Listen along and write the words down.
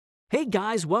Hey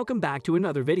guys, welcome back to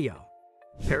another video.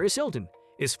 Paris Hilton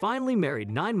is finally married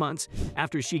 9 months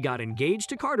after she got engaged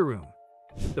to Reum.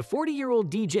 The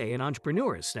 40-year-old DJ and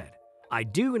entrepreneur said, "I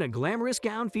do" in a glamorous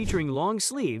gown featuring long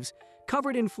sleeves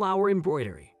covered in flower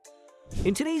embroidery.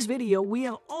 In today's video, we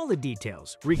have all the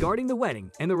details regarding the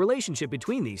wedding and the relationship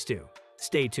between these two.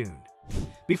 Stay tuned.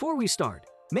 Before we start,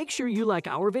 make sure you like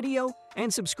our video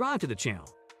and subscribe to the channel.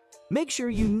 Make sure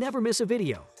you never miss a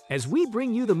video, as we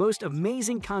bring you the most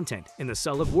amazing content in the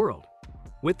celeb world.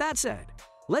 With that said,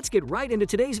 let's get right into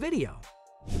today's video.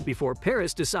 Before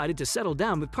Paris decided to settle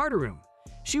down with Reum,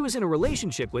 she was in a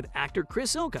relationship with actor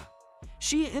Chris Ilka.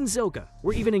 She and Zilka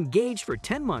were even engaged for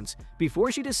 10 months before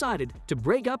she decided to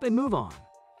break up and move on.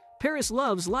 Paris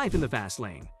loves life in the fast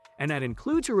lane, and that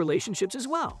includes her relationships as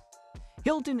well.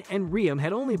 Hilton and Reum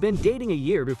had only been dating a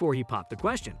year before he popped the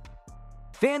question.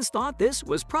 Fans thought this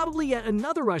was probably yet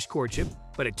another rush courtship,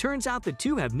 but it turns out the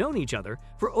two have known each other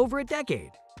for over a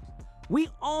decade. We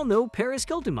all know Paris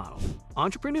Hilton, model,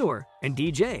 entrepreneur, and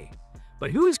DJ. But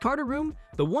who is Reum,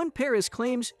 the one Paris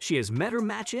claims she has met her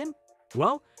match in?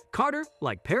 Well, Carter,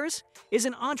 like Paris, is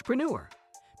an entrepreneur.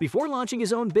 Before launching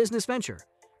his own business venture,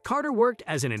 Carter worked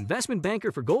as an investment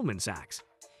banker for Goldman Sachs.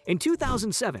 In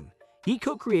 2007, he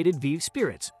co-created Vive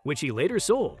Spirits, which he later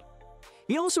sold.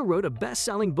 He also wrote a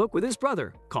best-selling book with his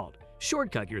brother called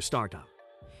Shortcut Your Startup.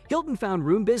 Hilton found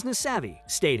Reum business savvy,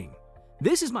 stating,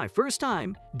 "This is my first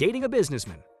time dating a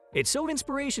businessman. It's so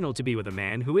inspirational to be with a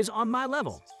man who is on my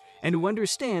level and who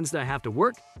understands that I have to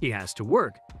work, he has to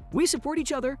work. We support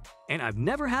each other, and I've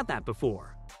never had that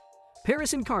before."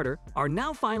 Paris and Carter are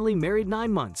now finally married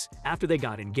 9 months after they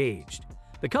got engaged.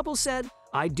 The couple said,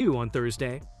 "I do" on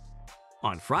Thursday.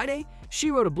 On Friday,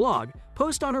 she wrote a blog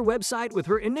post on her website with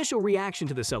her initial reaction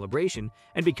to the celebration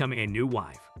and becoming a new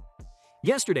wife.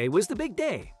 "Yesterday was the big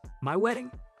day, my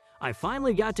wedding. I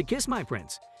finally got to kiss my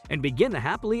prince and begin the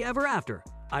happily ever after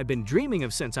I've been dreaming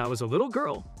of since I was a little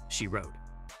girl," she wrote.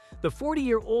 The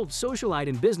 40-year-old socialite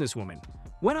and businesswoman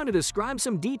went on to describe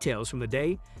some details from the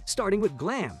day, starting with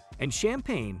glam and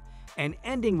champagne and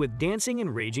ending with dancing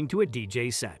and raging to a DJ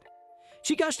set.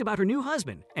 She gushed about her new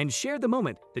husband and shared the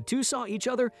moment the two saw each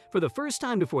other for the first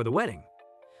time before the wedding.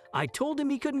 "I told him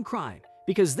he couldn't cry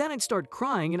because then I'd start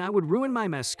crying and I would ruin my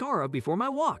mascara before my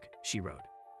walk," she wrote.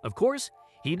 "Of course,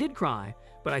 he did cry,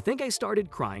 but I think I started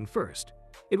crying first.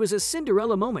 It was a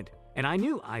Cinderella moment and I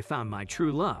knew I found my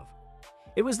true love.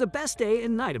 It was the best day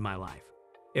and night of my life.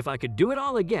 If I could do it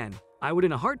all again, I would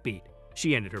in a heartbeat,"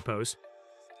 she ended her post.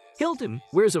 Hilton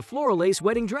wears a floral lace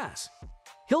wedding dress.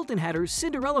 Hilton had her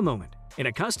Cinderella moment in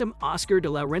a custom Oscar de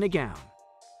la Renta gown.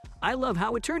 "I love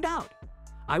how it turned out.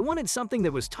 I wanted something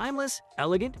that was timeless,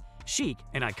 elegant, chic,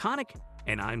 and iconic,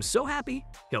 and I'm so happy,"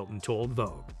 Hilton told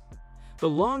Vogue. The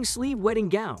long-sleeve wedding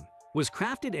gown was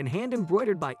crafted and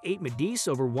hand-embroidered by 8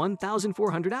 Medici over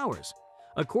 1,400 hours,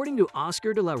 according to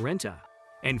Oscar de la Renta,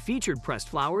 and featured pressed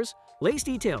flowers, lace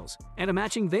details, and a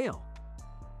matching veil.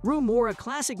 Reum wore a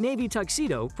classic navy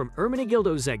tuxedo from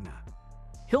Ermenegildo Zegna.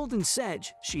 Hilton said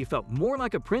she felt more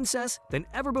like a princess than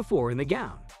ever before in the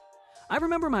gown. "I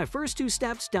remember my first 2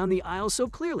 steps down the aisle so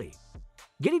clearly.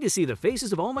 Getting to see the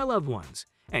faces of all my loved ones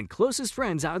and closest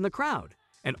friends out in the crowd,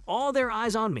 and all their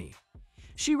eyes on me,"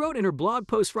 she wrote in her blog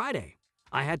post Friday.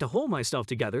 "I had to hold myself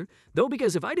together, though,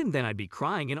 because if I didn't, then I'd be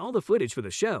crying in all the footage for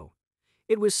the show.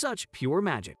 It was such pure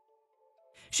magic."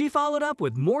 She followed up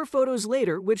with more photos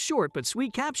later with short but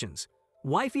sweet captions,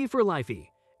 "Wifey for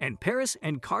lifey," and Paris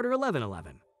and Carter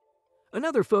 1111.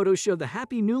 Another photo showed the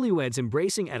happy newlyweds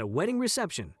embracing at a wedding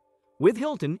reception, with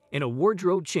Hilton in a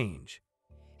wardrobe change.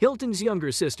 Hilton's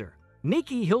younger sister,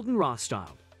 Nikki Hilton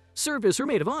Rothschild, served as her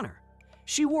maid of honor.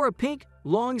 She wore a pink,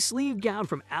 long-sleeve gown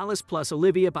from Alice Plus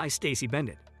Olivia by Stacey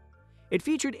Bendet. It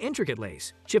featured intricate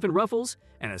lace, chiffon ruffles,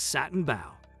 and a satin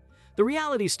bow. The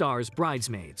reality stars'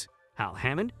 bridesmaids, Hal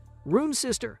Hammond, Reum's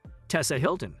sister, Tessa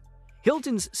Hilton,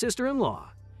 Hilton's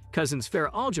sister-in-law, cousins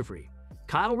Farrah Aljafri,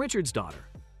 Kyle Richards' daughter,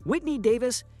 Whitney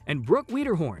Davis, and Brooke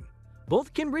Wiederhorn,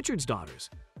 both Kim Richards' daughters,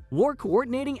 wore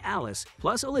coordinating Alice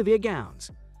plus Olivia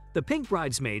gowns. The pink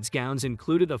bridesmaids' gowns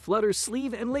included a flutter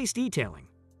sleeve and lace detailing.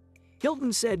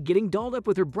 Hilton said getting dolled up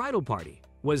with her bridal party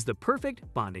was the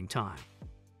perfect bonding time.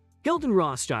 Hilton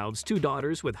Rothschild's 2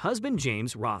 daughters with husband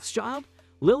James Rothschild,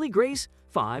 Lily Grace,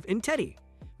 5, and Teddy,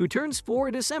 who turns 4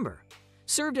 in December,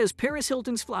 served as Paris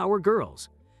Hilton's flower girls.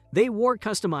 They wore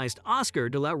customized Oscar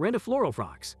de la Renta floral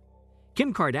frocks.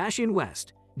 Kim Kardashian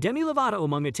West, Demi Lovato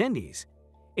among attendees.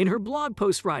 In her blog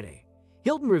post Friday,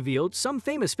 Hilton revealed some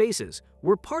famous faces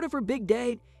were part of her big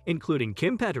day, including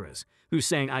Kim Petras, who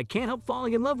sang "I Can't Help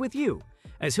Falling in Love with You"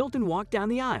 as Hilton walked down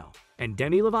the aisle, and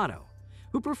Demi Lovato,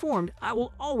 who performed "I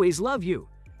Will Always Love You"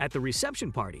 at the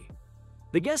reception party.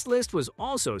 The guest list was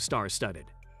also star-studded.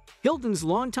 Hilton's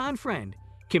longtime friend,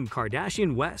 Kim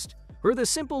Kardashian West, her The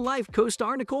Simple Life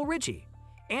co-star Nicole Richie,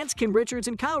 aunts Kim Richards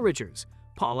and Kyle Richards,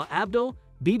 Paula Abdul,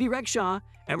 Bibi Rexha,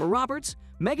 Emma Roberts,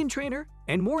 Meghan Trainor,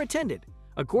 and more attended,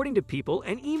 according to People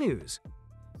and E! News.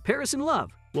 Paris in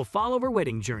Love will follow her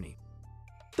wedding journey.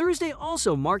 Thursday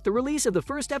also marked the release of the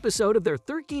first episode of their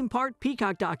 13-part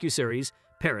Peacock docuseries,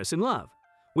 Paris in Love,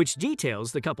 which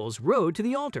details the couple's road to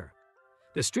the altar.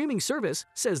 The streaming service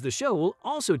says the show will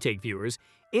also take viewers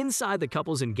inside the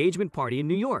couple's engagement party in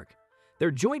New York,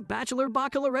 their joint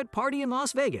bachelor-bachelorette party in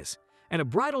Las Vegas, and a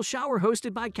bridal shower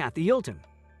hosted by Kathy Hilton.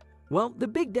 Well, the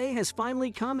big day has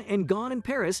finally come, and Gone in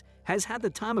Paris has had the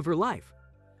time of her life.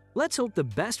 Let's hope the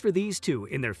best for these two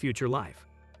in their future life.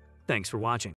 Thanks for watching.